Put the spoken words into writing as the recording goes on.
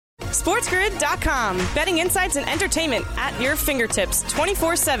SportsGrid.com. Betting insights and entertainment at your fingertips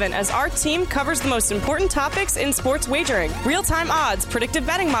 24/7 as our team covers the most important topics in sports wagering. Real-time odds, predictive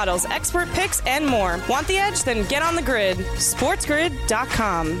betting models, expert picks, and more. Want the edge? Then get on the grid.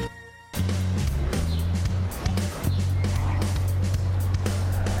 SportsGrid.com.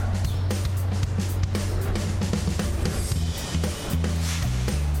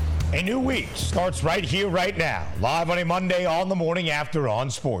 A new week starts right here, right now. Live on a Monday on the morning after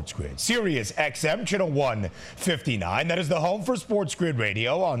on Sports Grid. Sirius XM, channel 159. That is the home for Sports Grid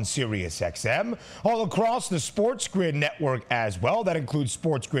Radio on Sirius XM. All across the Sports Grid network as well. That includes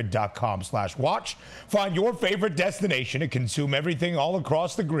sportsgrid.com/watch. Find your favorite destination to consume everything all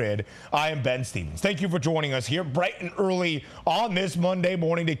across the grid. I am Ben Stevens. Thank you for joining us here bright and early on this Monday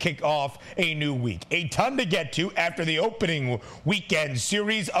morning to kick off a new week. A ton to get to after the opening weekend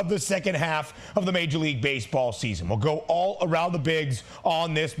series of the second half of the Major League Baseball season. We'll go all around the bigs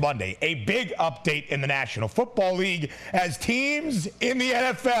on this Monday. A big update in the National Football League as teams in the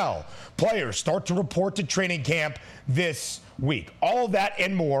NFL, players start to report to training camp this week. All of that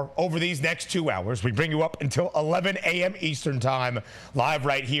and more over these next 2 hours. We bring you up until 11 a.m. Eastern time, live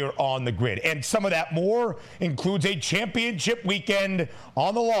right here on the grid. And some of that more includes a championship weekend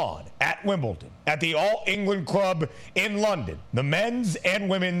on the lawn at Wimbledon, at the All England Club in London, the men's and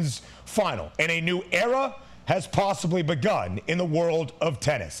women's final. And a new era has possibly begun in the world of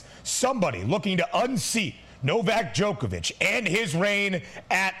tennis. Somebody looking to unseat Novak Djokovic and his reign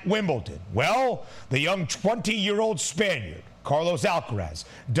at Wimbledon. Well, the young 20-year-old Spaniard, Carlos Alcaraz,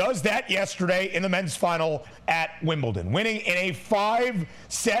 does that yesterday in the men's final at Wimbledon, winning in a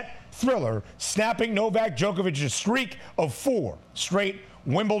 5-set thriller, snapping Novak Djokovic's streak of 4 straight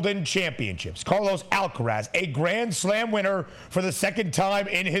Wimbledon championships. Carlos Alcaraz, a Grand Slam winner for the second time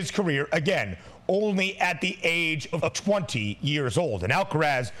in his career, again, only at the age of 20 years old. And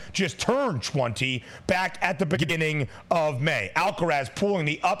Alcaraz just turned 20 back at the beginning of May. Alcaraz pulling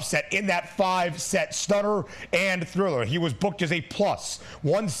the upset in that 5-set stunner and thriller. He was booked as a plus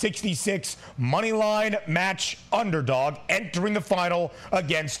 166 moneyline match underdog entering the final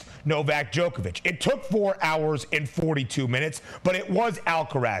against Novak Djokovic. It took 4 hours and 42 minutes, but it was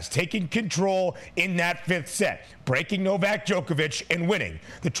Alcaraz taking control in that 5th set, breaking Novak Djokovic and winning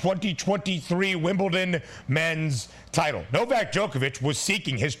the 2023 Wimbledon men's title. Novak Djokovic was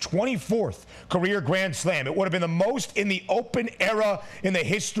seeking his 24th career Grand Slam. It would have been the most in the Open era in the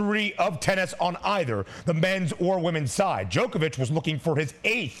history of tennis on either the men's or women's side. Djokovic was looking for his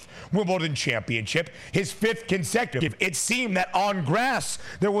 8th Wimbledon championship, his 5th consecutive. It seemed that on grass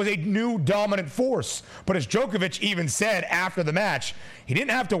there was a new dominant force. But as Djokovic even said after the match, he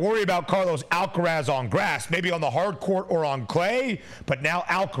didn't have to worry about Carlos Alcaraz on grass, maybe on the hard court or on clay, but now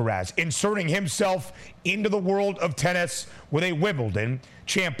Alcaraz inserting himself into the world of tennis with a Wimbledon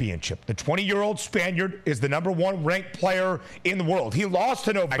championship. The 20-year-old Spaniard is the #1 ranked player in the world. He lost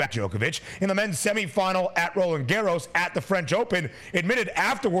to Novak Djokovic in the men's semifinal at Roland Garros at the French Open, admitted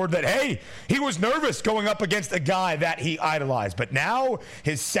afterward that, hey, he was nervous going up against a guy that he idolized. But now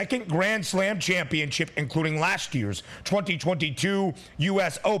his 2nd Grand Slam championship, including last year's 2022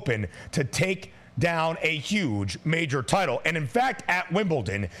 U.S. Open, to take down a huge major title. And in fact, at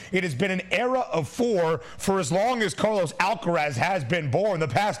Wimbledon, it has been an era of 4 for as long as Carlos Alcaraz has been born, the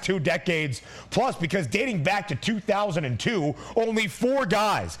past 2 decades plus, because dating back to 2002, only 4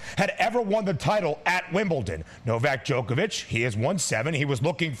 guys had ever won the title at Wimbledon. Novak Djokovic, he has won 7. He was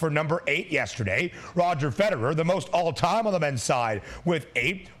looking for number 8 yesterday. Roger Federer, the most all-time on the men's side with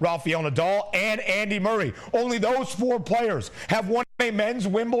 8. Rafael Nadal and Andy Murray. Only those 4 players have won a men's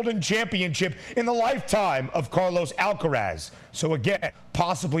Wimbledon championship in the lifetime of Carlos Alcaraz. So again,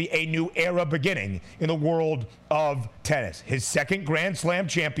 possibly a new era beginning in the world of tennis. His 2nd Grand Slam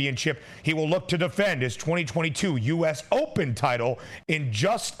championship. He will look to defend his 2022 U.S. Open title in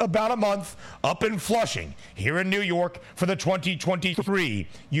just about a month up in Flushing here in New York for the 2023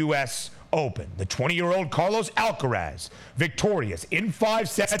 U.S. Open. The 20-year-old Carlos Alcaraz victorious in 5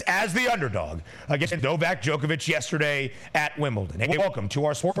 sets as the underdog against Novak Djokovic yesterday at Wimbledon. And welcome to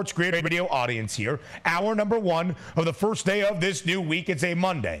our Sports Grid Radio audience here. Hour #1 of the first day of this new week. It's a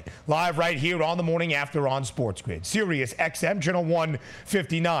Monday. Live right here on the morning after on Sports Grid. Sirius XM, channel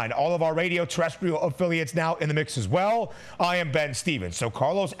 159. All of our radio terrestrial affiliates now in the mix as well. I am Ben Stevens. So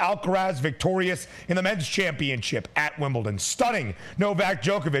Carlos Alcaraz victorious in the men's championship at Wimbledon. Stunning Novak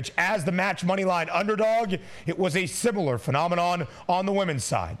Djokovic as the match money line underdog. It was a similar phenomenon on the women's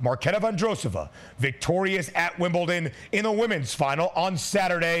side. Marketa Vondrousova victorious at Wimbledon in the women's final on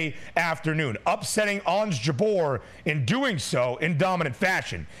Saturday afternoon, upsetting Ons Jabeur in doing so in dominant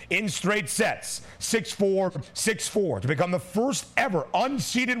fashion in straight sets, 6-4, 6-4, to become the first ever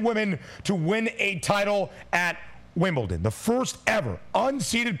unseeded women to win a title at Wimbledon. The first ever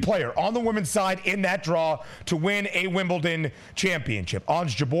unseeded player on the women's side in that draw to win a Wimbledon championship.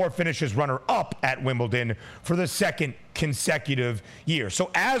 Ons Jabeur finishes runner-up at Wimbledon for the second consecutive year.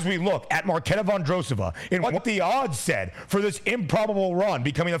 So as we look at Marketa Vondrousova and what the odds said for this improbable run,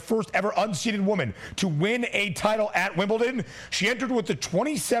 becoming the first ever unseeded woman to win a title at Wimbledon, she entered with the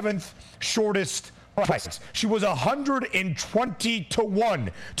 27th shortest price. She was 120 to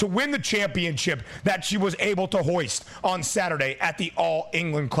 1 to win the championship that she was able to hoist on Saturday at the All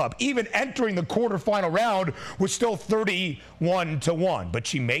England Club. Even entering the quarterfinal round was still 31 to 1. But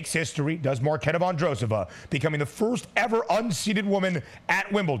she makes history, does Marketa Vondrousova, becoming the first ever unseeded woman at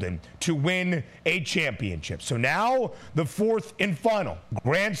Wimbledon to win a championship. So now the fourth and final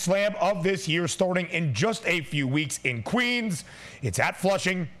Grand Slam of this year, starting in just a few weeks in Queens. It's at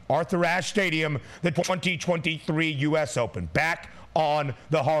Flushing, Arthur Ashe Stadium, the 2023 U.S. Open, back on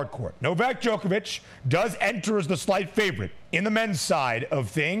the hard court. Novak Djokovic does enter as the slight favorite in the men's side of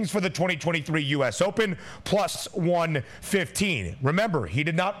things for the 2023 U.S. Open, plus 115. Remember, he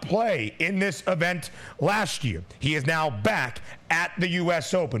did not play in this event last year. He is now back at the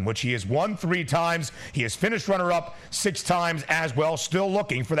U.S. Open, which he has won 3 times. He has finished runner-up 6 times as well, still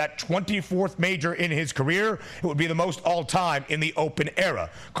looking for that 24th major in his career. It would be the most all-time in the Open era.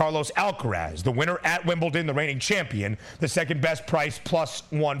 Carlos Alcaraz, the winner at Wimbledon, the reigning champion, the second best price, plus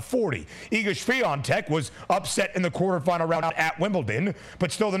 140. Iga Swiatek was upset in the quarterfinal round at Wimbledon,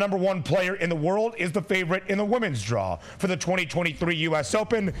 but still the number 1 player in the world, is the favorite in the women's draw for the 2023 U.S.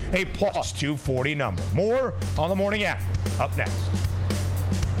 Open, a plus 240 number. More on the morning after. Up next.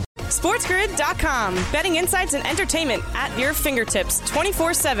 SportsGrid.com. Betting insights and entertainment at your fingertips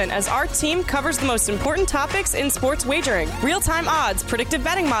 24/7 as our team covers the most important topics in sports wagering. Real-time odds, predictive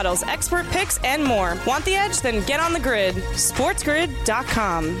betting models, expert picks, and more. Want the edge? Then get on the grid.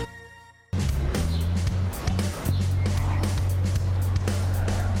 SportsGrid.com.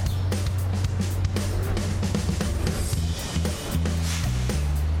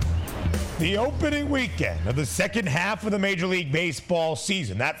 The opening weekend of the second half of the Major League Baseball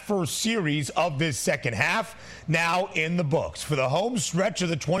season, that first series of this second half, now in the books for the home stretch of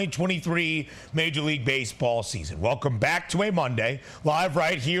the 2023 Major League Baseball season. Welcome back to a Monday, live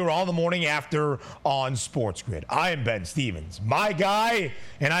right here on the morning after on Sports Grid. I am Ben Stevens. My guy,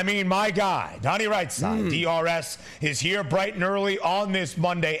 and I mean my guy, Donnie Rightside, DRS, is here bright and early on this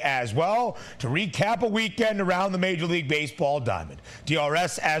Monday as well to recap a weekend around the Major League Baseball diamond.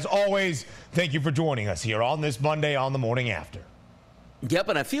 DRS, as always, thank you for joining us here on this Monday on the morning after. Yep,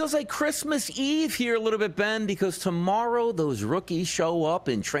 and it feels like Christmas Eve here a little bit, Ben, because tomorrow those rookies show up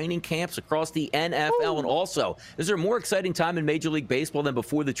in training camps across the NFL. Ooh. And also, is there a more exciting time in Major League Baseball than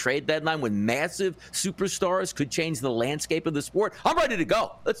before the trade deadline when massive superstars could change the landscape of the sport? I'm ready to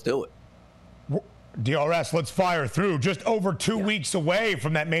go. Let's do it. DRS, let's fire through. Just over 2 weeks away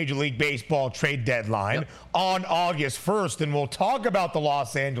from that Major League Baseball trade deadline on August 1st, and we'll talk about the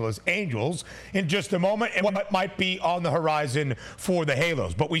Los Angeles Angels in just a moment and what might be on the horizon for the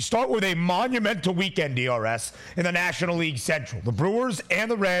Halos. But we start with a monumental weekend, DRS, in the National League Central. The Brewers and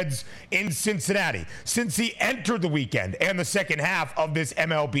the Reds in Cincinnati. Cincy entered the weekend and the second half of this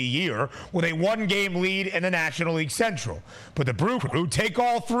MLB year with a 1-game lead in the National League Central. But the Brew Crew take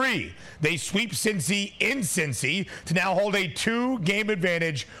all 3. They sweep Cincy in Cincy to now hold a 2-game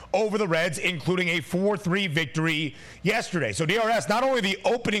advantage over the Reds, including a 4-3 victory yesterday. So DRS, not only the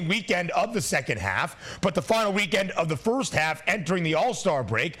opening weekend of the second half, but the final weekend of the first half entering the All-Star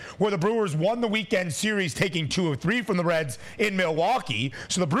break, where the Brewers won the weekend series, taking 2 of 3 from the Reds in Milwaukee.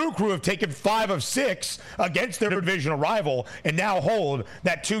 So the Brew Crew have taken 5 of 6 against their divisional rival and now hold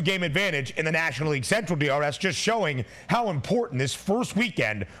that 2-game advantage in the National League Central, DRS, just showing how important this first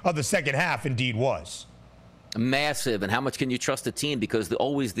weekend of the second half indeed was. Massive. And how much can you trust a team? Because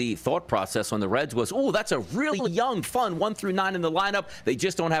always the thought process on the Reds was, oh, that's a really young, fun 1 through 9 in the lineup. They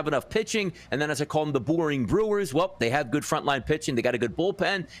just don't have enough pitching. And then, as I call them, the boring Brewers, well, they have good frontline pitching. They got a good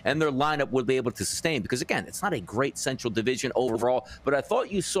bullpen, and their lineup will be able to sustain. Because, again, it's not a great Central Division overall, but I thought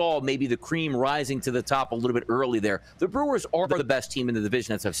you saw maybe the cream rising to the top a little bit early there. The Brewers are the best team in the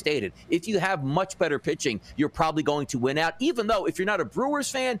division, as I've stated. If you have much better pitching, you're probably going to win out, even though if you're not a Brewers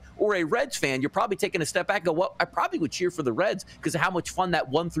fan or a Reds fan, you're probably taking a step back and go, what? I probably would cheer for the Reds because of how much fun that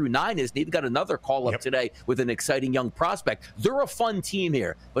 1 through 9 is. They've got another call up today with an exciting young prospect. They're a fun team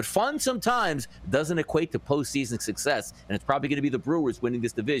here, but fun sometimes doesn't equate to postseason success, and it's probably going to be the Brewers winning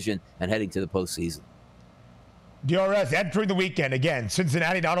this division and heading to the postseason. DRS entering the weekend again.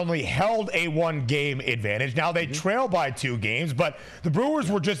 Cincinnati not only held a 1-game advantage, now they trail by 2 games, but the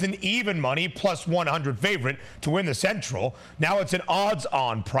Brewers were just an even money plus 100 favorite to win the Central. Now it's an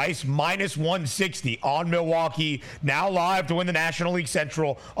odds-on price, minus 160 on Milwaukee, now live to win the National League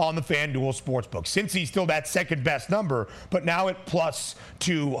Central on the FanDuel Sportsbook. Cincy's still that second best number, but now at plus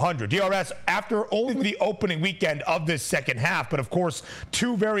 200. DRS, after only the opening weekend of this second half, but of course,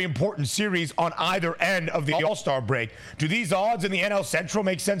 2 very important series on either end of the All-Star break. Do these odds in the NL Central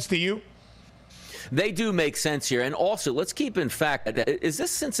make sense to you? They do make sense here. And also, let's keep in fact, is this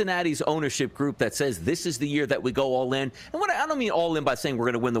Cincinnati's ownership group that says this is the year that we go all in? And what I don't mean all in by saying we're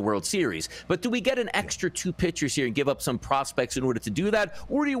going to win the World Series, but do we get an extra 2 pitchers here and give up some prospects in order to do that?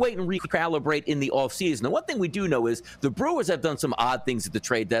 Or do you wait and recalibrate in the offseason? The one thing we do know is the Brewers have done some odd things at the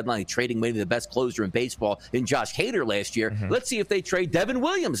trade deadline, trading maybe the best closer in baseball in Josh Hader last year. Let's see if they trade Devin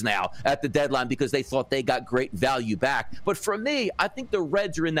Williams now at the deadline because they thought they got great value back. But for me, I think the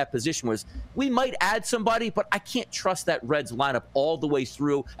Reds are in that position where we might add somebody, but I can't trust that Reds lineup all the way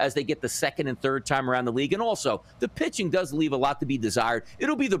through as they get the second and third time around the league. And also, the pitching does leave a lot to be desired.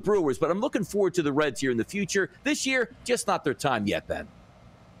 It'll be the Brewers, but I'm looking forward to the Reds here in the future. This year, just not their time yet, Ben.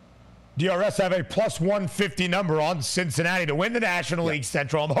 DRS have a plus 150 number on Cincinnati to win the National League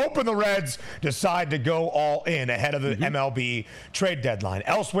Central. I'm hoping the Reds decide to go all in ahead of the MLB trade deadline.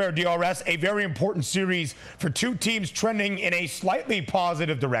 Elsewhere, DRS, a very important series for 2 teams trending in a slightly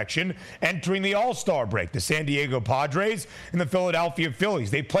positive direction entering the All-Star break. The San Diego Padres and the Philadelphia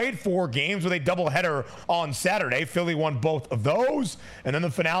Phillies. They played 4 games with a doubleheader on Saturday. Philly won both of those. And then the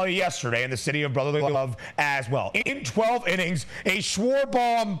finale yesterday in the city of brotherly love as well. In 12 innings, a Schwarber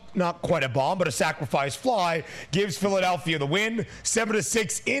bomb, not quite a bomb, but a sacrifice fly, gives Philadelphia the win,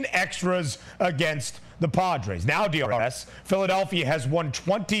 7-6 in extras against the Padres. Now, DRS, Philadelphia has won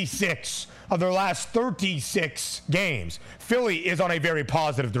 26 of their last 36 games. Philly is on a very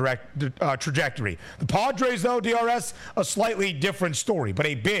positive trajectory. The Padres, though, DRS, a slightly different story, but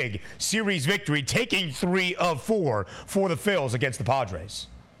a big series victory, taking 3 of 4 for the Phils against the Padres.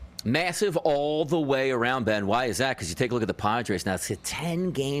 Massive all the way around, Ben. Why is that? Because you take a look at the Padres now. It's 10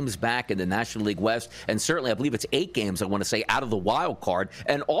 games back in the National League West, and certainly I believe it's 8 games, I want to say, out of the wild card.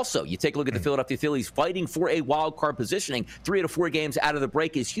 And also, you take a look at the Philadelphia Phillies fighting for a wild card positioning. 3 out of 4 games out of the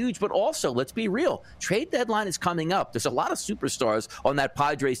break is huge, but also, let's be real, trade deadline is coming up. There's a lot of superstars on that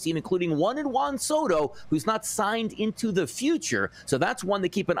Padres team, including one in Juan Soto, who's not signed into the future. So that's one to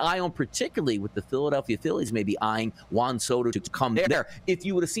keep an eye on, particularly with the Philadelphia Phillies maybe eyeing Juan Soto to come there. If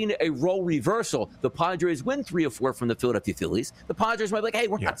you would have seen a role reversal, the Padres win 3 of 4 from the Philadelphia Phillies. The Padres might be like, hey,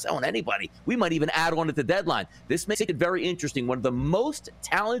 we're not selling anybody. We might even add on at the deadline. This makes it very interesting. One of the most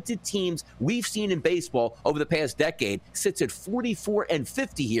talented teams we've seen in baseball over the past decade sits at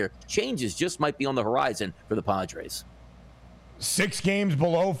 44-50 here. Changes just might be on the horizon for the Padres. 6 games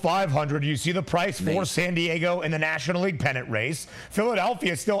below 500. You see the price for San Diego in the National League pennant race.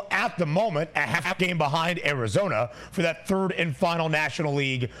 Philadelphia is still at the moment a half game behind Arizona for that 3rd and final National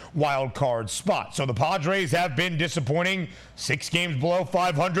League wild card spot. So the Padres have been disappointing. 6 games below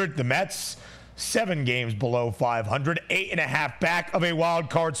 500. The Mets, 7 games below 500, 8.5 back of a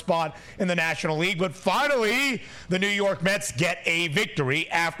wild card spot in the National League. But finally, the New York Mets get a victory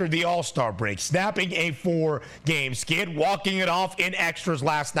after the All-Star break, snapping a 4-game skid, walking it off in extras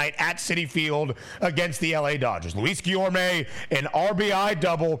last night at Citi Field against the LA Dodgers. Luis Guillorme, an RBI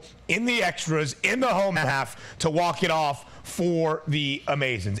double in the extras in the home half to walk it off for the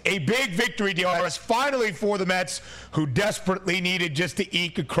Amazons. A big victory, DRS, finally for the Mets, who desperately needed just to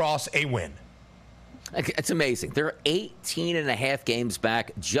eke across a win. It's amazing. They're 18.5 games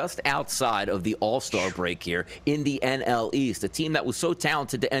back, just outside of the All-Star break here in the NL East. A team that was so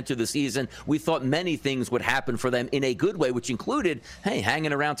talented to enter the season, we thought many things would happen for them in a good way, which included, hey,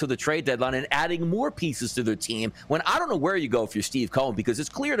 hanging around till the trade deadline and adding more pieces to their team. When I don't know where you go if you're Steve Cohen, because it's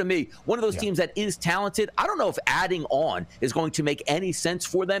clear to me, one of those teams that is talented, I don't know if adding on is going to make any sense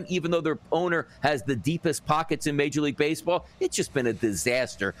for them, even though their owner has the deepest pockets in Major League Baseball. It's just been a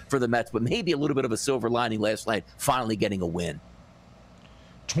disaster for the Mets, but maybe a little bit of a silver lining last night, finally getting a win.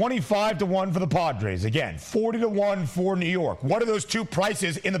 25-1 for the Padres. Again, 40-1 for New York. What do those two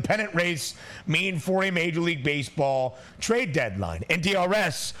prices in the pennant race mean for a Major League Baseball trade deadline? And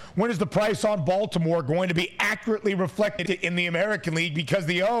DRS, when is the price on Baltimore going to be accurately reflected in the American League? Because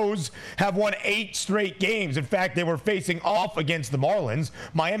the O's have won 8 straight games. In fact, they were facing off against the Marlins.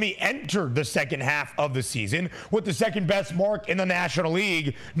 Miami entered the second half of the season with the second best mark in the National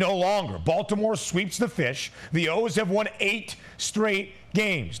League. No longer. Baltimore sweeps the fish. The O's have won 8 straight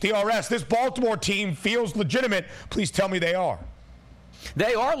games. DRS, this Baltimore team feels legitimate. Please tell me they are.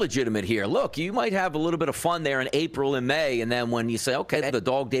 They are legitimate here. Look, you might have a little bit of fun there in April and May, and then when you say, okay, the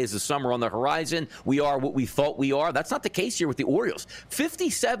dog days of summer on the horizon, we are what we thought we are. That's not the case here with the Orioles.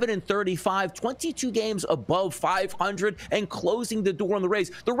 57-35, 22 games above 500, and closing the door on the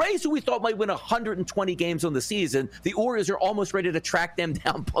Rays. The Rays, who we thought might win 120 games on the season, the Orioles are almost ready to track them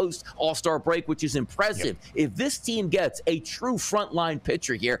down post All-Star break, which is impressive. Yep. If this team gets a true frontline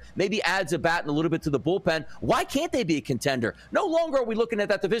pitcher here, maybe adds a bat and a little bit to the bullpen, why can't they be a contender? No longer are we looking at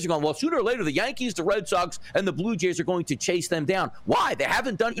that division going, well, sooner or later, the Yankees, the Red Sox, and the Blue Jays are going to chase them down. Why? They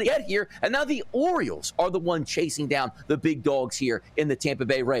haven't done it yet here, and now the Orioles are the one chasing down the big dogs here in the Tampa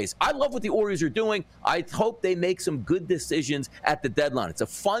Bay Rays. I love what the Orioles are doing. I hope they make some good decisions at the deadline. It's a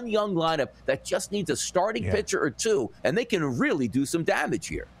fun young lineup that just needs a starting pitcher or two, and they can really do some damage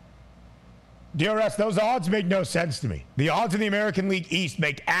here. DRS, those odds make no sense to me. The odds in the American League East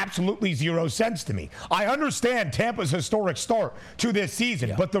make absolutely zero sense to me. I understand Tampa's historic start to this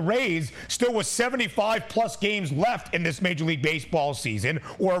season, but the Rays, still with 75-plus games left in this Major League Baseball season,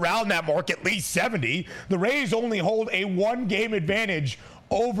 or around that mark, at least 70, the Rays only hold a 1-game advantage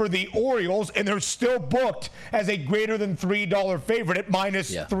over the Orioles, and they're still booked as a greater than $3 favorite at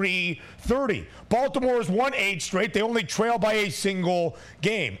minus 330. Baltimore's won 8 straight. They only trail by a single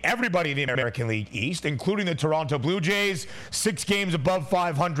game. Everybody in the American League East, including the Toronto Blue Jays, 6 games above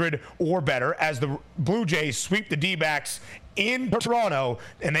 500 or better, as the Blue Jays sweep the D-backs in Toronto,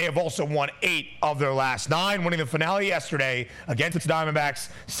 and they have also won 8 of their last 9, winning the finale yesterday against the Diamondbacks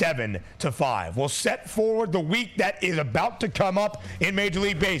 7-5. We'll set forward the week that is about to come up in Major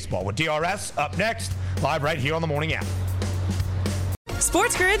League Baseball with DRS up next, live right here on the Morning App.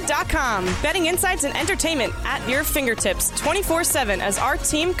 SportsGrid.com. Betting insights and entertainment at your fingertips 24/7 as our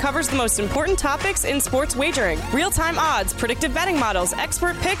team covers the most important topics in sports wagering. Real-time odds, predictive betting models,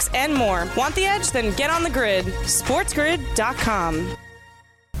 expert picks, and more. Want the edge? Then get on the grid. SportsGrid.com.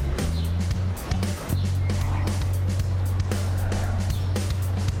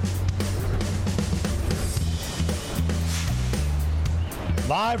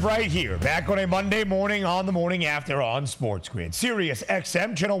 Live right here, back on a Monday morning on the Morning After on Sports Grid. Sirius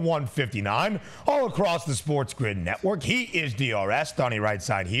XM, channel 159, all across the Sports Grid network. He is DRS, Donnie right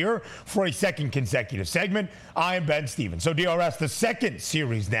side here, for a second consecutive segment. I am Ben Stevens. So DRS, the second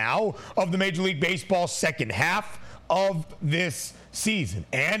series now of the Major League Baseball second half of this season,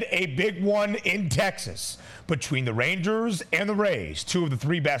 and a big one in Texas between the Rangers and the Rays, 2 of the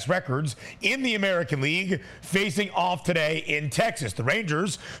 3 best records in the American League, facing off today in Texas. The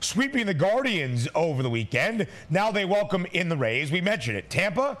Rangers sweeping the Guardians over the weekend. Now they welcome in the Rays. We mentioned it.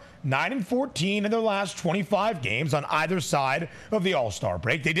 Tampa, 9-14 in their last 25 games on either side of the All-Star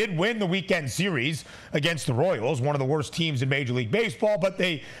break. They did win the weekend series against the Royals, one of the worst teams in Major League Baseball, but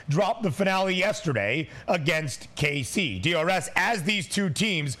they dropped the finale yesterday against KC. DRS, as these two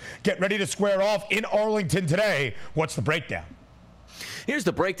teams get ready to square off in Arlington today, what's the breakdown? Here's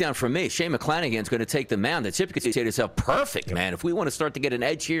the breakdown from me. Shane McClanahan's going to take the mound. The typically say to yourself, perfect, man. If we want to start to get an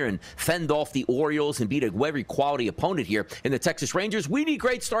edge here and fend off the Orioles and beat a very quality opponent here in the Texas Rangers, we need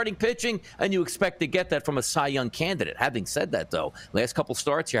great starting pitching, and you expect to get that from a Cy Young candidate. Having said that, though, last couple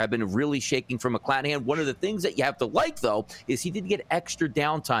starts here have been really shaking from McClanahan. One of the things that you have to like, though, is he did get extra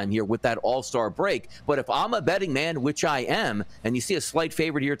downtime here with that All-Star break. But if I'm a betting man, which I am, and you see a slight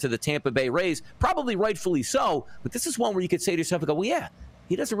favorite here to the Tampa Bay Rays, probably rightfully so, but this is one where you could say to yourself, well, yeah,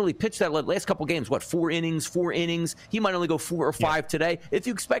 he doesn't really pitch that last couple games. 4 innings? He might only go 4 or 5 today. If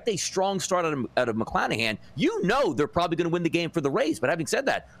you expect a strong start out of McClanahan, you know they're probably going to win the game for the Rays. But having said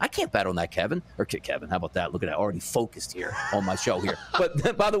that, I can't bet on that, Kevin. Or Kevin, how about that? Look at that. Already focused here on my show here.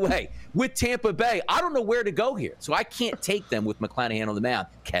 But by the way, with Tampa Bay, I don't know where to go here. So I can't take them with McClanahan on the mound.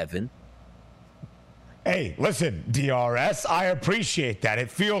 Kevin. Hey, listen, DRS, I appreciate that. It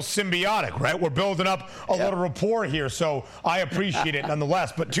feels symbiotic, right? We're building up a little rapport here, so I appreciate it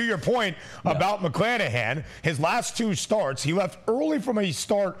nonetheless. But to your point about McClanahan, his last 2 starts, he left early from a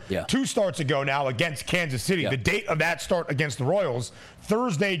start 2 starts ago now against Kansas City. The date of that start against the Royals,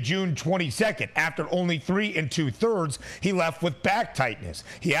 Thursday, June 22nd. After only 3 2/3, he left with back tightness.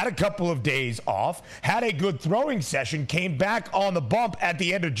 He had a couple of days off, had a good throwing session, came back on the bump at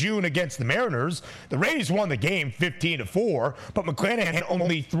the end of June against the Mariners. The Rays won the game 15-4, but McClanahan had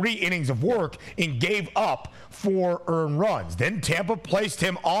only 3 innings of work and gave up 4 earned runs. Then Tampa placed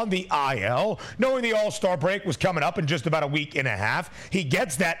him on the IL, knowing the All-Star break was coming up in just about a week and a half. He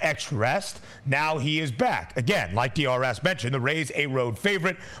gets that extra rest. Now he is back. Again, like DRS mentioned, the Rays a road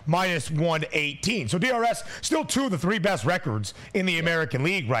favorite, -118. So DRS, still 2 of the 3 best records in the American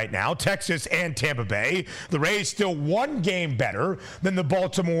League right now, Texas and Tampa Bay. The Rays still 1 game better than the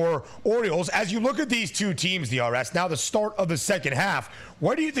Baltimore Orioles. As you look at these 2 teams, DRS, now the start of the second half,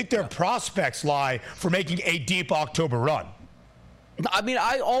 where do you think their prospects lie for making a deep October run? I mean,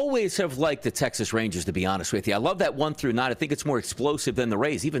 I always have liked the Texas Rangers, to be honest with you. I love that 1 through 9. I think it's more explosive than the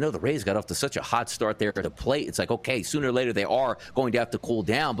Rays. Even though the Rays got off to such a hot start there at the plate, it's like, okay, sooner or later they are going to have to cool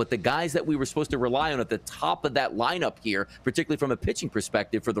down. But the guys that we were supposed to rely on at the top of that lineup here, particularly from a pitching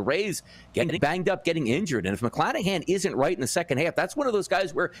perspective for the Rays, getting banged up, getting injured. And if McClanahan isn't right in the second half, that's one of those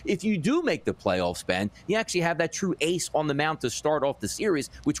guys where if you do make the playoffs, Ben, you actually have that true ace on the mound to start off the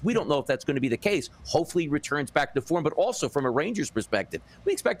series, which we don't know if that's going to be the case. Hopefully he returns back to form, but also from a Rangers perspective,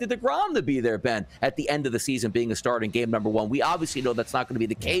 we expected DeGrom to be there, Ben, at the end of the season being a starter in game number 1. We obviously know that's not going to be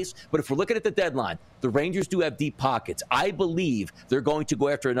the case, but if we're looking at the deadline, the Rangers do have deep pockets. I believe they're going to go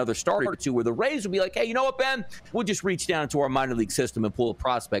after another starter or two where the Rays will be like, hey, you know what, Ben? We'll just reach down into our minor league system and pull a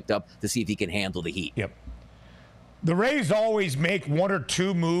prospect up to see if he can handle the heat. Yep. The Rays always make 1 or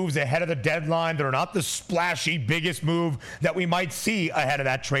 2 moves ahead of the deadline. They're not the splashy biggest move that we might see ahead of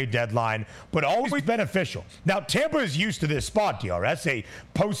that trade deadline, but always beneficial. Now, Tampa is used to this spot, DRS, a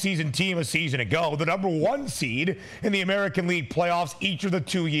postseason team a season ago, the number 1 seed in the American League playoffs each of the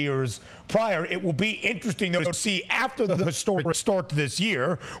 2 years prior. It will be interesting, though, to see after the historic start to this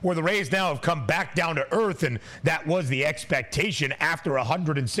year, where the Rays now have come back down to earth, and that was the expectation after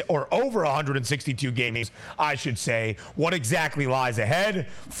over 162 games, I should say. What exactly lies ahead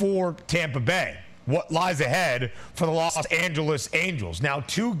for Tampa Bay? What lies ahead for the Los Angeles Angels? Now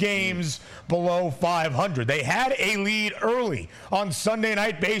 2 games below 500. They had a lead early on Sunday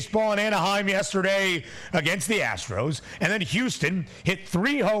Night Baseball in Anaheim yesterday against the Astros. And then Houston hit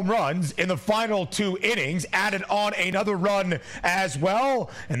 3 home runs in the final 2 innings, added on another run as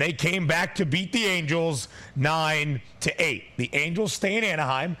well. And they came back to beat the Angels 9-8. The Angels stay in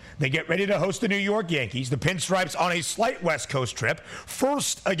Anaheim. They get ready to host the New York Yankees. The Pinstripes on a slight West Coast trip.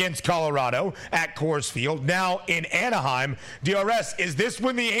 First against Colorado at Coors Field, now in Anaheim. DRS, is this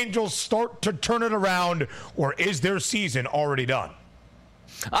when the Angels start to turn it around, or is their season already done?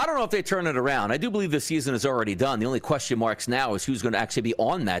 I don't know if they turn it around. I do believe the season is already done. The only question marks now is who's going to actually be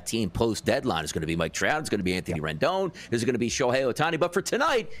on that team post-deadline. It's going to be Mike Trout. It's going to be Anthony Rendon. Is it going to be Shohei Ohtani? But for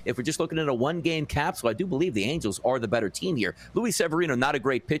tonight, if we're just looking at a 1-game capsule, I do believe the Angels are the better team here. Luis Severino, not a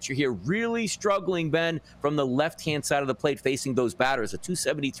great pitcher here. Really struggling, Ben, from the left-hand side of the plate facing those batters. A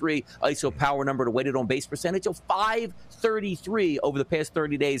 273 ISO power number to weighted on-base percentage of 533 over the past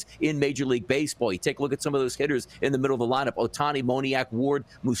 30 days in Major League Baseball. You take a look at some of those hitters in the middle of the lineup. Ohtani, Moniak, Ward,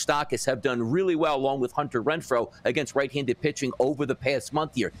 Moustakas have done really well along with Hunter Renfroe against right-handed pitching over the past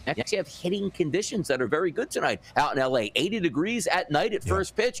month here. They actually have hitting conditions that are very good tonight out in L.A. 80 degrees at night at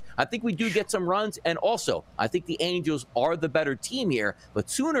first pitch. I think we do get some runs, and also I think the Angels are the better team here, but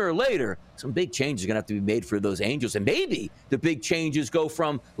sooner or later some big changes are going to have to be made for those Angels, and maybe the big changes go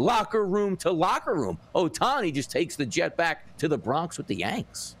from locker room to locker room. Ohtani just takes the jet back to the Bronx with the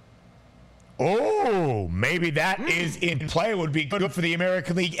Yanks. Oh, maybe that is in play. It would be good for the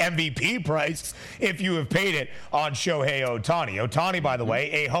American League MVP price if you have paid it on Shohei Ohtani. Ohtani, by the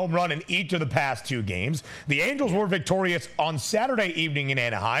way, a home run in each of the past 2 games. The Angels were victorious on Saturday evening in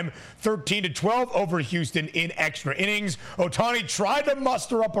Anaheim, 13-12 over Houston in extra innings. Ohtani tried to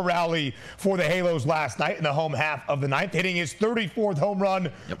muster up a rally for the Halos last night in the home half of the 9th, hitting his 34th home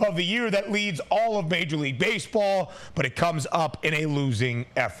run of the year. That leads all of Major League Baseball, but it comes up in a losing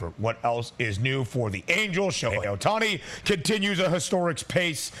effort. What else is new for the Angels? Shohei Ohtani continues a historic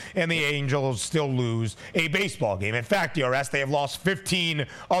pace, and the Angels still lose a baseball game. In fact, DRS, they have lost 15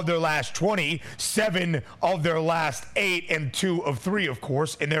 of their last 20, 7 of their last 8, and 2 of 3, of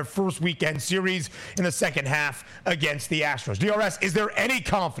course, in their first weekend series in the second half against the Astros. DRS, is there any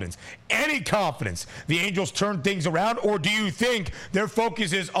confidence the Angels turn things around, or do you think their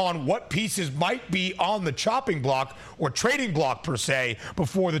focus is on what pieces might be on the chopping block or trading block, per se,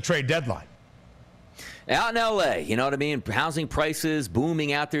 before the trade deadline? Out in L.A., you know what I mean? Housing prices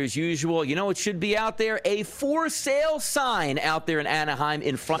booming out there as usual. You know what should be out there? A for sale sign out there in Anaheim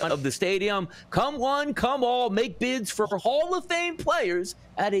in front of the stadium. Come one, come all, make bids for Hall of Fame players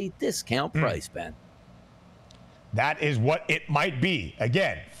at a discount price, Ben. That is what it might be.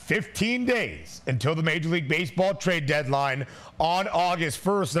 Again, 15 days until the Major League Baseball trade deadline on August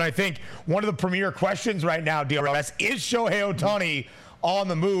 1st. And I think one of the premier questions right now, DRS, is Shohei Ohtani on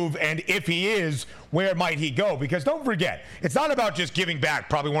the move? And if he is, where might he go? Because don't forget, it's not about just giving back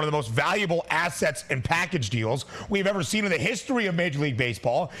probably one of the most valuable assets and package deals we've ever seen in the history of Major League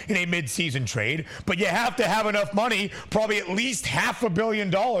Baseball in a midseason trade, but you have to have enough money, probably at least $500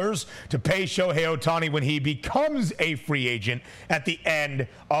 million, to pay Shohei Ohtani when he becomes a free agent at the end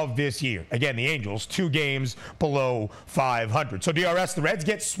of this year. Again, the Angels, 2 games below 500. So DRS, the Reds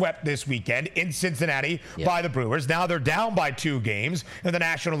get swept this weekend in Cincinnati by the Brewers. Now they're down by 2 games in the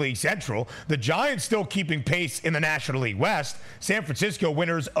National League Central. The Giants still keeping pace in the National League West. San Francisco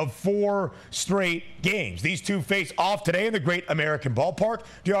winners of 4 straight games. These two face off today in the Great American Ballpark.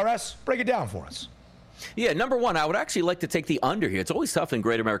 DRS, break it down for us. Yeah, number one, I would actually like to take the under here. It's always tough in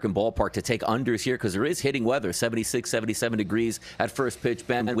Great American Ballpark to take unders here because there is hitting weather, 76, 77 degrees at first pitch,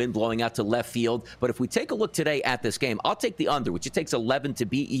 Ben, wind blowing out to left field. But if we take a look today at this game, I'll take the under, which it takes 11 to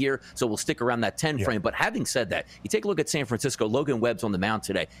beat here, so we'll stick around that 10 frame. But having said that, you take a look at San Francisco. Logan Webb's on the mound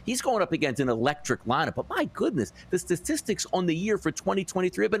today. He's going up against an electric lineup. But my goodness, the statistics on the year for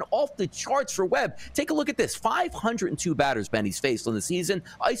 2023 have been off the charts for Webb. Take a look at this. 502 batters, Ben, he's faced on the season.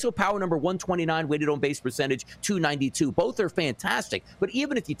 ISO power number 129, weighted on base percentage 292. Both are fantastic. But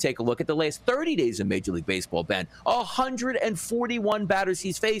even if you take a look at the last 30 days in Major League Baseball, Ben, 141 batters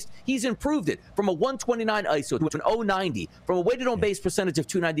he's faced, he's improved it from a 129 ISO to an 090, from a weighted on base percentage of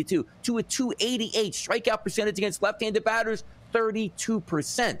 292 to a 288. Strikeout percentage against left-handed batters,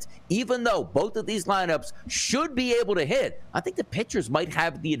 32%. Even though both of these lineups should be able to hit, I think the pitchers might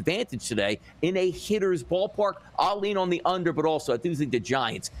have the advantage today in a hitter's ballpark. I'll lean on the under, but also I do think the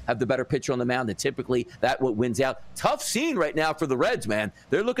Giants have the better pitcher on the mound, and typically that what wins out. Tough scene right now for the Reds, man.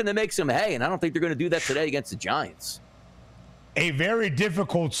 They're looking to make some hay, and I don't think they're going to do that today against the Giants. A very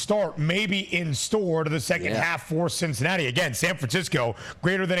difficult start maybe in store to the second half for Cincinnati. Again, San Francisco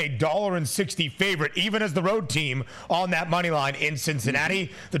greater than $1.60 favorite, even as the road team on that money line in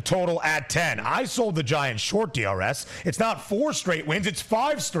Cincinnati. The total at 10. I sold the Giants short, DRS. It's not 4 straight wins, it's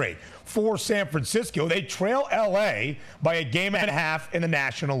 5 straight for San Francisco. They trail LA by 1.5 games in the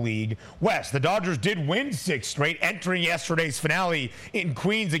National League West. The Dodgers did win 6 straight, entering yesterday's finale in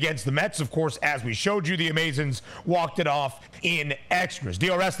Queens against the Mets. Of course, as we showed you, the Amazons walked it off in extras.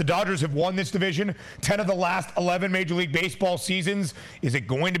 DRS, the Dodgers have won this division 10 of the last 11 Major League Baseball seasons. Is it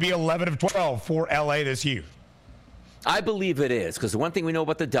going to be 11 of 12 for LA this year? I believe it is, because the one thing we know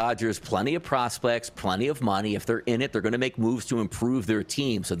about the Dodgers, plenty of prospects, plenty of money. If they're in it, they're going to make moves to improve their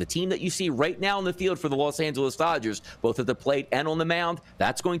team. So the team that you see right now in the field for the Los Angeles Dodgers, both at the plate and on the mound,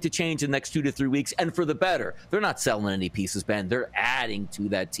 that's going to change in the next 2 to 3 weeks, and for the better. They're not selling any pieces, Ben. They're adding to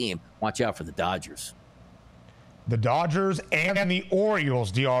that team. Watch out for the Dodgers. The Dodgers and the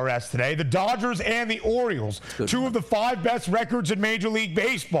Orioles, DRS, today. The Dodgers and the Orioles, 2 of the 5 best records in Major League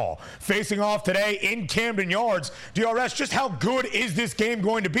Baseball, facing off today in Camden Yards. DRS, just how good is this game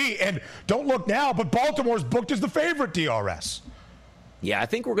going to be? And don't look now, but Baltimore's booked as the favorite, DRS. Yeah, I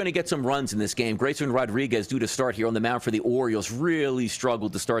think we're going to get some runs in this game. Grayson Rodriguez, due to start here on the mound for the Orioles, really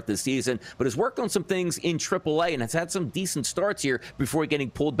struggled to start this season, but has worked on some things in AAA and has had some decent starts here before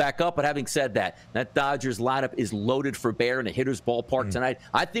getting pulled back up. But having said that, that Dodgers lineup is loaded for bear in a hitter's ballpark tonight.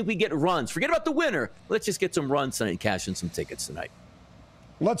 I think we get runs. Forget about the winner. Let's just get some runs tonight and cash in some tickets tonight.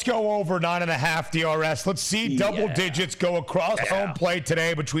 Let's go over 9.5 DRS. Let's see double digits go across home plate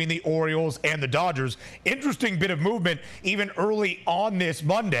today between the Orioles and the Dodgers. Interesting bit of movement even early on this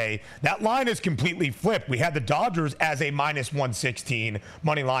Monday. That line is completely flipped. We had the Dodgers as a -116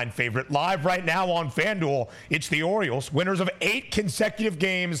 money line favorite. Live right now on FanDuel, it's the Orioles, winners of 8 consecutive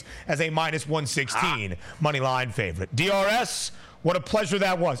games, as a -116 money line favorite. DRS, what a pleasure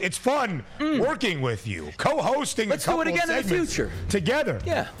that was. It's fun working with you, co-hosting Let's a couple do it again of in the future together.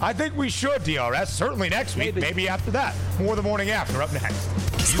 Yeah. I think we should, DRS. Certainly next week, maybe after that. More the morning after up next.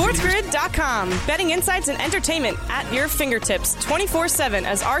 SportsGrid.com. Betting insights and entertainment at your fingertips 24/7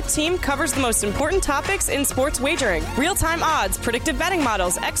 as our team covers the most important topics in sports wagering. Real-time odds, predictive betting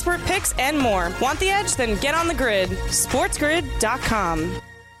models, expert picks, and more. Want the edge? Then get on the grid. SportsGrid.com.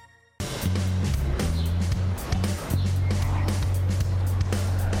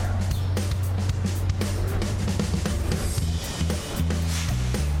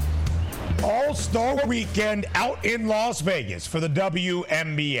 All-Star Weekend out in Las Vegas for the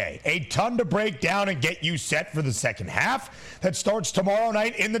WNBA. A ton to break down and get you set for the second half that starts tomorrow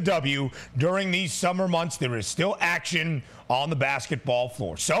night in the W. During these summer months, there is still action on the basketball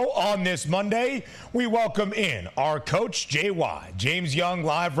floor. So on this Monday, we welcome in our coach, JY. James Young,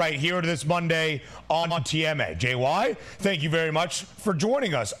 live right here this Monday on TMA. JY, thank you very much for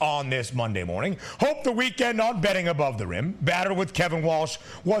joining us on this Monday morning. Hope the weekend on Betting Above the Rim, battle with Kevin Walsh,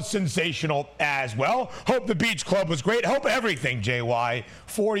 was sensational as well. Hope the Beach Club was great. Hope everything, JY,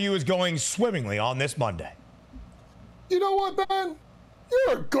 for you is going swimmingly on this Monday. You know what, Ben?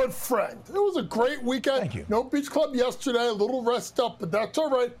 You're a good friend. It was a great weekend. Thank you. No Beach Club yesterday, a little rest up, but that's all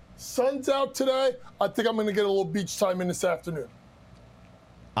right. Sun's out today. I think I'm going to get a little beach time in this afternoon.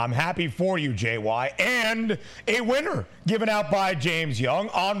 I'm happy for you, JY, and a winner given out by James Young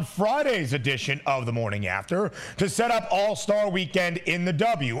on Friday's edition of The Morning After to set up All-Star Weekend in the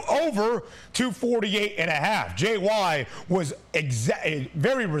W. Over 248.5. JY was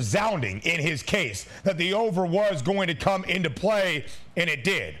very resounding in his case that the over was going to come into play, and it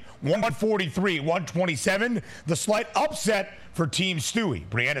did. 143, 127, the slight upset for Team Stewie.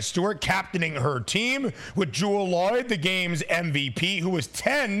 Brianna Stewart captaining her team with Jewel Lloyd, the game's MVP, who was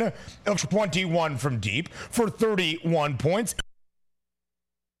 10 of 21 from deep for 31 points.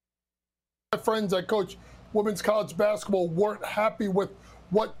 My friends that coach women's college basketball weren't happy with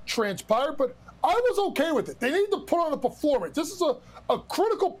what transpired, but I was okay with it. They need to put on a performance. This is a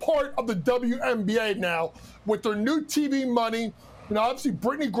critical part of the WNBA now with their new TV money. You know, obviously,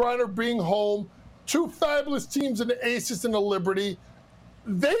 Brittany Griner being home, two fabulous teams in the Aces and the Liberty.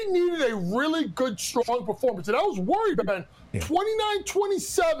 They needed a really good, strong performance. And I was worried, Ben.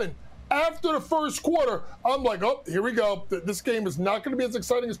 29-27 after the first quarter. I'm like, oh, here we go. This game is not going to be as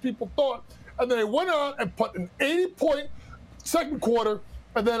exciting as people thought. And then they went on and put an 80-point second quarter,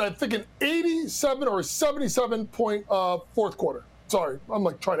 and then I think an 87 or 77-point fourth quarter. Sorry, I'm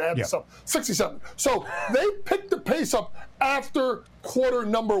like trying to add this up. 67. So they picked the pace up after quarter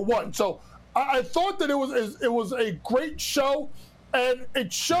number one. So I thought that it was a great show, and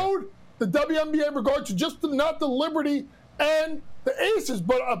it showed the WNBA in regard to just not the Liberty and the Aces,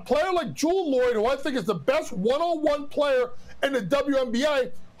 but a player like Jewel Lloyd, who I think is the best one-on-one player in the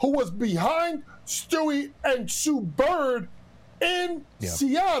WNBA, who was behind Stewie and Sue Bird in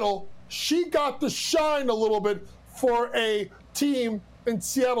Seattle. She got to shine a little bit for a team in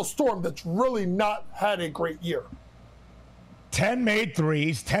Seattle Storm that's really not had a great year. 10 made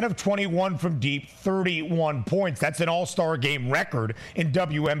threes, 10 of 21 from deep, 31 points. That's an all-star game record in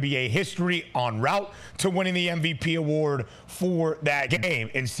WNBA history, en route to winning the MVP award for that game.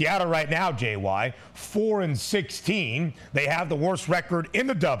 In Seattle right now, JY, 4-16. They have the worst record in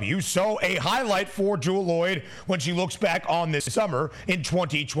the W, so a highlight for Jewel Lloyd when she looks back on this summer in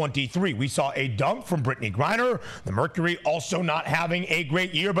 2023. We saw a dunk from Brittany Griner. The Mercury also not having a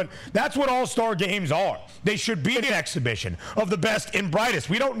great year, but that's what all-star games are. They should be an exhibition of the best and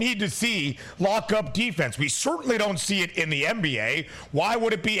brightest. We don't need to see lock-up defense. We certainly don't see it in the NBA. Why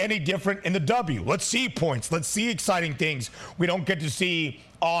would it be any different in the W? Let's see points. Let's see exciting things we don't get to see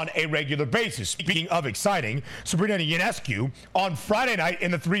on a regular basis. Speaking of exciting, Sabrina Ionescu on Friday night in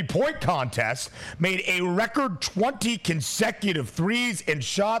the three-point contest made a record 20 consecutive threes and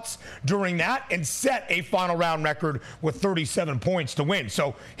shots during that and set a final round record with 37 points to win.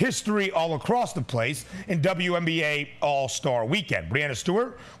 So history all across the place in WNBA All-Star Weekend. Brianna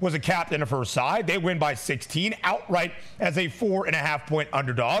Stewart was a captain of her side. They win by 16 outright as a 4.5-point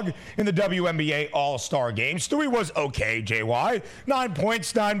underdog in the WNBA All-Star Game. Stewie was okay, JY. 9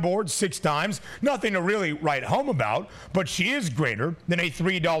 points, 9 boards, 6 times. Nothing to really write home about, but she is greater than a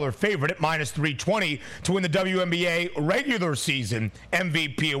 $3 favorite at minus 320 to win the WNBA regular season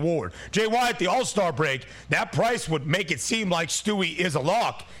MVP award. JY, at the All-Star break, that price would make it seem like Stewie is a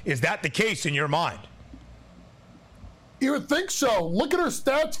lock. Is that the case in your mind? You would think so. Look at her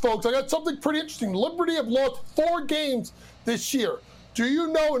stats, folks. I got something pretty interesting. Liberty have lost 4 games this year. Do you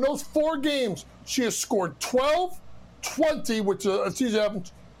know in those 4 games, she has scored 12, 20, which season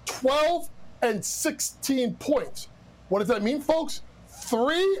average 12 and 16 points. What does that mean, folks?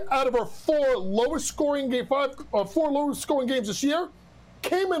 3 out of her 4 lowest scoring games this year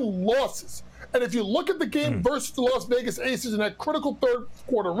came in losses. And if you look at the game versus the Las Vegas Aces in that critical third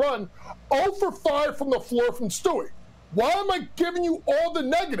quarter run, 0 for 5 from the floor from Stewie. Why am I giving you all the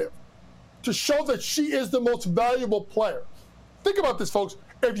negative? To show that she is the most valuable player. Think about this, folks.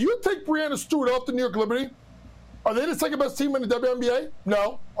 If you take Brianna Stewart off the New York Liberty, are they the second best team in the WNBA?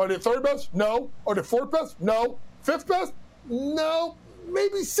 No. Are they third best? No. Are they fourth best? No. Fifth best? No.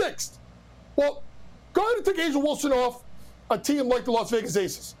 Maybe 6th. Well, go ahead and take Asia Wilson off a team like the Las Vegas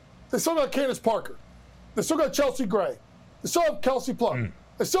Aces. They still got Candace Parker. They still got Chelsea Gray. They still have Kelsey Plum.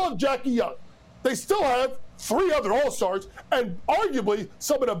 They still have Jackie Young. They still have 3 other All-Stars and arguably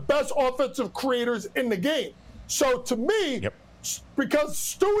some of the best offensive creators in the game. So to me, because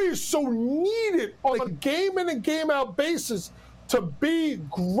Stewie is so needed on a game-in and game-out basis to be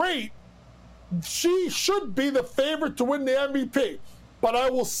great, she should be the favorite to win the MVP. But I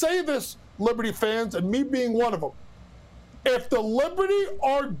will say this, Liberty fans, and me being one of them, if the Liberty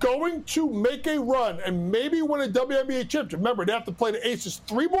are going to make a run and maybe win a WNBA championship, remember, they have to play the Aces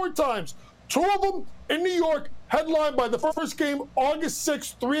 3 more times, 2 of them in New York, headlined by the first game, August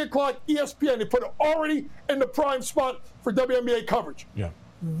 6th, 3 o'clock, ESPN. They put it already in the prime spot for WNBA coverage.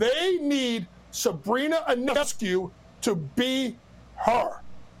 They need Sabrina Ionescu to be her.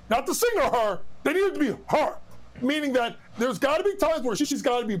 Not the singer her, they need it to be her. Meaning that there's got to be times where she's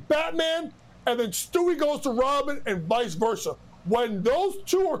got to be Batman, and then Stewie goes to Robin, and vice versa. When those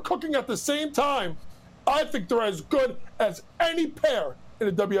 2 are cooking at the same time, I think they're as good as any pair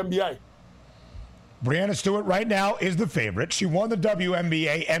in the WNBA. Breanna Stewart right now is the favorite. She won the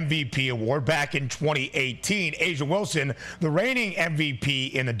WNBA MVP award back in 2018. A'ja Wilson, the reigning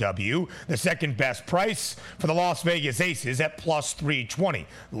MVP in the W, the second best price for the Las Vegas Aces at plus 320.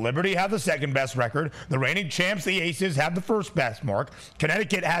 Liberty have the second best record. The reigning champs, the Aces, have the first best mark.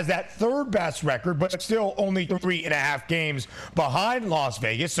 Connecticut has that third best record, but still only 3.5 games behind Las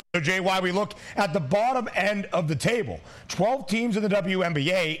Vegas. So, Jay, why we look at the bottom end of the table. 12 teams in the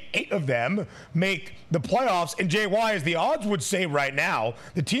WNBA, 8 of them make the playoffs. And JY, as the odds would say right now,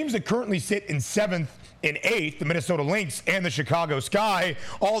 the teams that currently sit in 7th and 8th, the Minnesota Lynx and the Chicago Sky,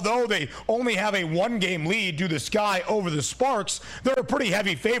 although they only have a 1-game lead due to the Sky over the Sparks, they're a pretty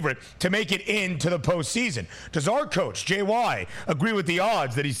heavy favorite to make it into the postseason. Does our coach, JY, agree with the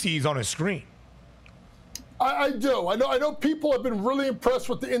odds that he sees on his screen? I do. I know people have been really impressed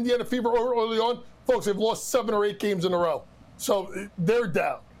with the Indiana Fever early on. Folks, they've lost 7 or 8 games in a row. So they're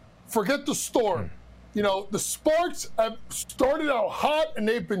down. Forget the Storm. You know, the Sparks have started out hot, and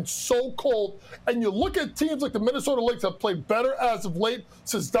they've been so cold. And you look at teams like the Minnesota Lynx have played better as of late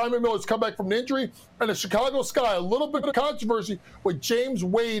since Diamond Miller's come back from an injury. And the Chicago Sky, a little bit of controversy with James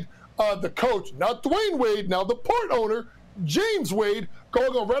Wade, the coach, not Dwayne Wade, now the part owner, James Wade,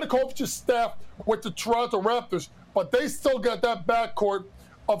 going on Radakovich's staff with the Toronto Raptors, but they still got that backcourt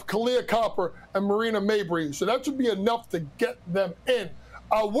of Kalia Copper and Marina Mabrey. So that should be enough to get them in.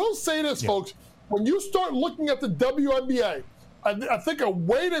 I will say this, folks, when you start looking at the WNBA, I think a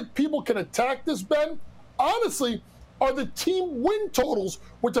way that people can attack this, Ben, honestly, are the team win totals,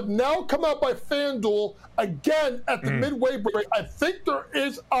 which have now come out by FanDuel again at the midway break. I think there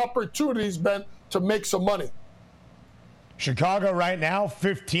is opportunities, Ben, to make some money. Chicago right now,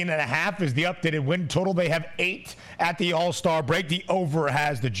 15.5 is the updated win total. They have 8 at the All-Star break. The over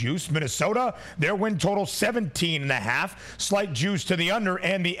has the juice. Minnesota, their win total 17.5. Slight juice to the under.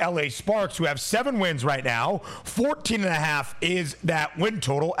 And the LA Sparks, who have 7 wins right now, 14.5 is that win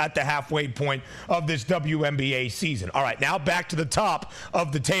total at the halfway point of this WNBA season. All right, now back to the top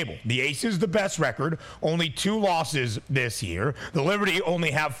of the table. The Aces, the best record, only 2 losses this year. The Liberty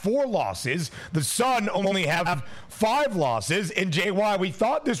only have 4 losses. The Sun only have 5 losses. And JY, we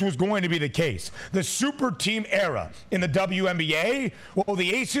thought this was going to be the case. The super team era in the WNBA, well,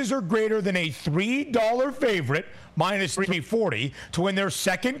 the Aces are greater than a $3 favorite, minus 340, to win their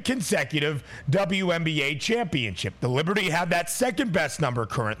second consecutive WNBA championship. The Liberty have that second best number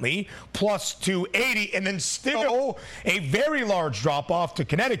currently, plus 280, and then still a very large drop-off to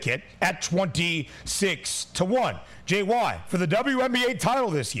Connecticut at 26-1. JY, for the WNBA title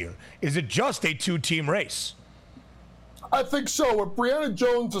this year, is it just a 2-team race? I think so. With Brianna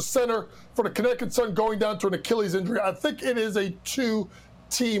Jones, the center for the Connecticut Sun, going down to an Achilles injury, I think it is a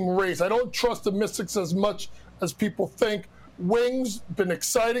 2-team race. I don't trust the Mystics as much as people think. Wings, been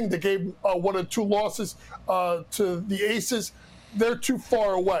exciting. They gave 1 or 2 losses to the Aces. They're too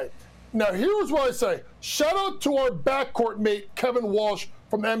far away. Now, here's what I say. Shout out to our backcourt mate, Kevin Walsh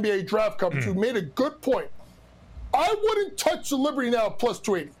from NBA Draft Coverage, who made a good point. I wouldn't touch the Liberty now at plus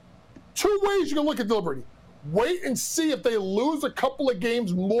 280. 2 ways you can look at the Liberty. Wait and see if they lose a couple of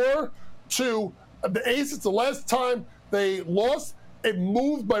games more to the Aces. The last time they lost, it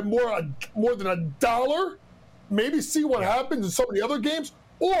moved by more than $1. Maybe see what happens in some of the other games.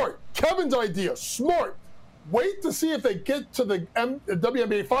 Or Kevin's idea, smart. Wait to see if they get to the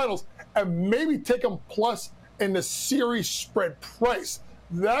WNBA Finals and maybe take them plus in the series spread price.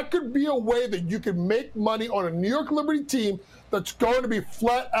 That could be a way that you can make money on a New York Liberty team that's going to be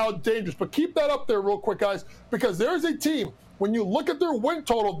flat out dangerous. But keep that up there real quick, guys, because there's a team, when you look at their win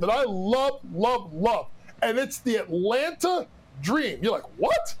total, that I love, and it's the Atlanta Dream. You're like,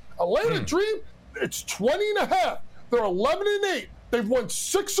 what? Atlanta Dream, it's 20.5. They're 11-8. They've won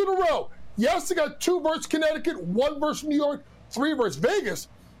 6 in a row. Yes, they got 2 versus Connecticut, 1 versus New York, 3 versus Vegas.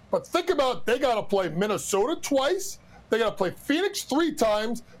 But think about, they got to play Minnesota twice. They got to play Phoenix 3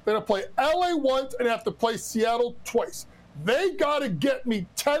 times. They got to play LA once, and have to play Seattle twice. They got to get me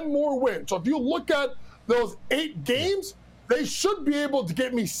 10 more wins. So if you look at those 8 games, they should be able to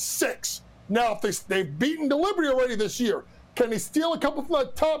get me 6. Now, if they've beaten the Liberty already this year, can they steal a couple from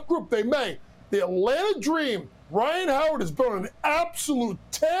that top group? They may. The Atlanta Dream, Ryan Howard has been on an absolute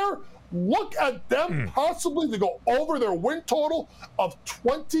tear. Look at them possibly to go over their win total of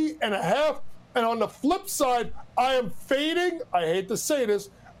 20.5. And on the flip side, I am fading, I hate to say this,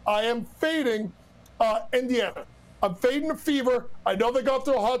 I am fading Indiana. I'm fading the Fever. I know they got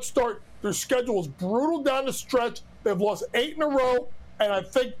their hot start. Their schedule is brutal down the stretch. They've lost 8 in a row, and I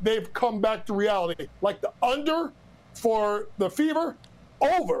think they've come back to reality. Like the under for the Fever,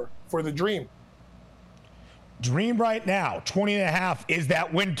 over for the Dream. Dream right now, 20.5 is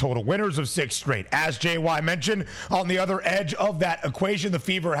that win total. Winners of 6 straight. As JY mentioned, on the other edge of that equation, the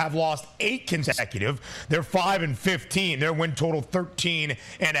Fever have lost 8 consecutive. They're 5-15. Their win total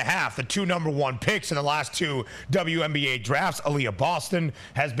 13.5. The 2 number 1 picks in the last 2 WNBA drafts. Aaliyah Boston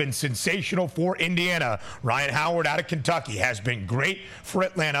has been sensational for Indiana. Ryan Howard out of Kentucky has been great for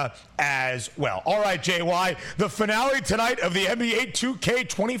Atlanta as well. All right, JY, the finale tonight of the NBA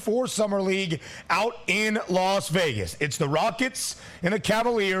 2K24 Summer League out in Las Vegas. It's the Rockets and the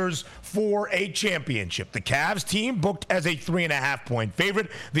Cavaliers for a championship. The Cavs team booked as a 3.5-point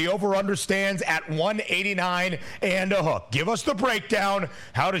favorite. The over-under stands at 189 and a hook. Give us the breakdown.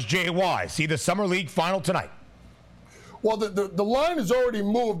 How does JY see the Summer League final tonight? Well, the line has already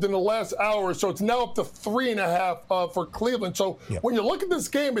moved in the last hour, so it's now up to 3.5 for Cleveland. So when you look at this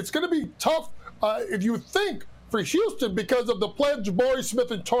game, it's going to be tough if you think for Houston because of the play of Jabari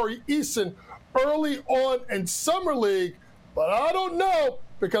Smith and Tari Eason early on in Summer League. But I don't know,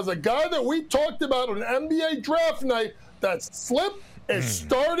 because a guy that we talked about on NBA draft night that slipped is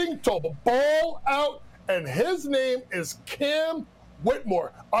starting to ball out, and his name is Cam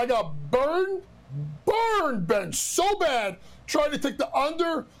Whitmore. I got burned, Ben, so bad trying to take the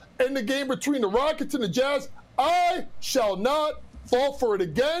under in the game between the Rockets and the Jazz. I shall not fall for it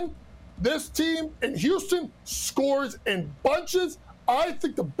again. This team in Houston scores in bunches. I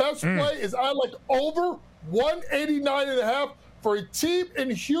think the best play is I like over 189.5 for a team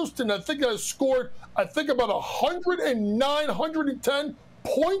in Houston. I think has scored, about 109, 110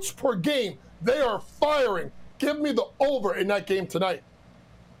 points per game. They are firing. Give me the over in that game tonight.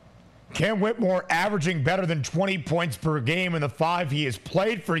 Cam Whitmore averaging better than 20 points per game in the 5 he has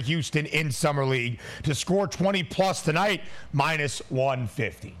played for Houston in Summer League. To score 20-plus tonight, minus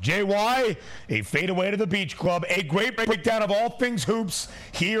 150. JY, a fadeaway to the Beach Club. A great breakdown of all things hoops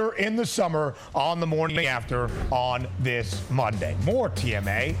here in the summer on the morning after on this Monday. More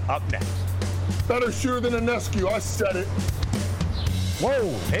TMA up next. Better shooter than Ionescu. I said it. Whoa,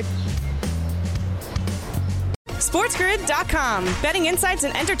 Nick. SportsGrid.com. Betting insights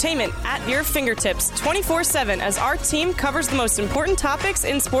and entertainment at your fingertips 24/7 as our team covers the most important topics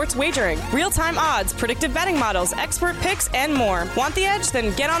in sports wagering. Real-time odds, predictive betting models, expert picks, and more. Want the edge?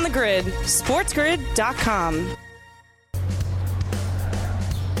 Then get on the grid. SportsGrid.com.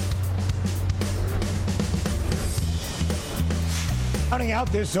 Rounding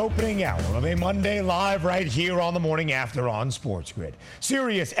out this opening hour of a Monday live right here on the morning after on Sports Grid.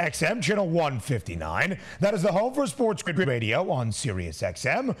 Sirius XM channel 159. That is the home for Sports Grid Radio on Sirius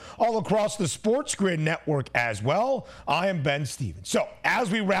XM. All across the Sports Grid network as well. I am Ben Stevens. So as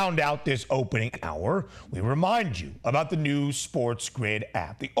we round out this opening hour, we remind you about the new Sports Grid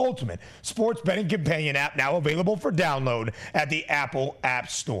app, the ultimate sports betting companion app now available for download at the Apple App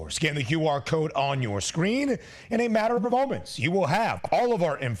Store. Scan the QR code on your screen. In a matter of moments, you will have all of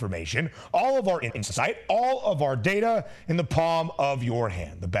our information, all of our insight, all of our data in the palm of your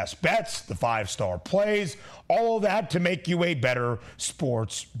hand. The best bets, the 5-star plays, all of that to make you a better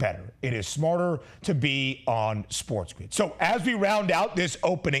sports bettor. It is smarter to be on Sports Grid. So as we round out this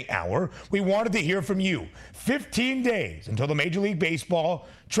opening hour, we wanted to hear from you. 15 days until the Major League Baseball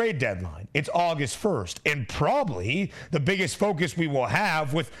trade deadline. It's August 1st, and probably the biggest focus we will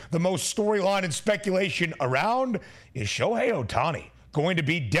have with the most storyline and speculation around is Shohei Ohtani going to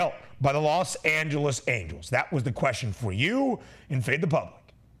be dealt by the Los Angeles Angels? That was the question for you in Fade the Public.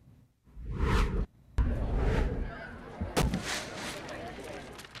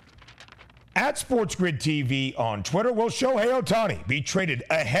 At Sports Grid TV on Twitter, will Shohei Ohtani be traded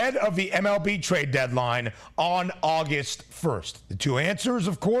ahead of the MLB trade deadline on August 1st? The two answers,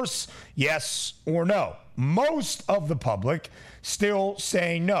 of course, yes or no. Most of the public still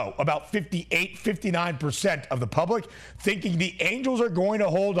saying no. About 59% of the public thinking the Angels are going to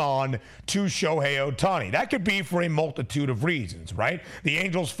hold on to Shohei Ohtani. That could be for a multitude of reasons, right? The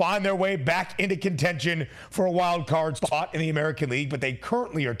Angels find their way back into contention for a wild card spot in the American League, but they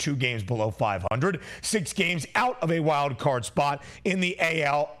currently are 2 games below 500, 6 games out of a wild card spot in the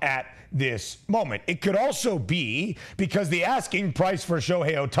AL at this moment. It could also be because the asking price for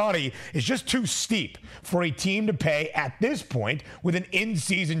Shohei Ohtani is just too steep for a team to pay at this point with an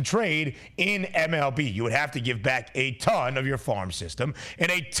in-season trade in MLB. You would have to give back a ton of your farm system and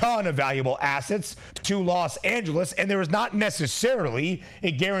a ton of valuable assets to Los Angeles, and there is not necessarily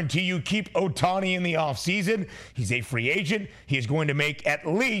a guarantee you keep Ohtani in the offseason. He's a free agent. He is going to make at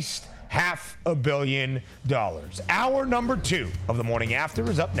least $500 million. Hour number 2 of the morning after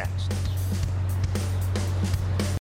is up next.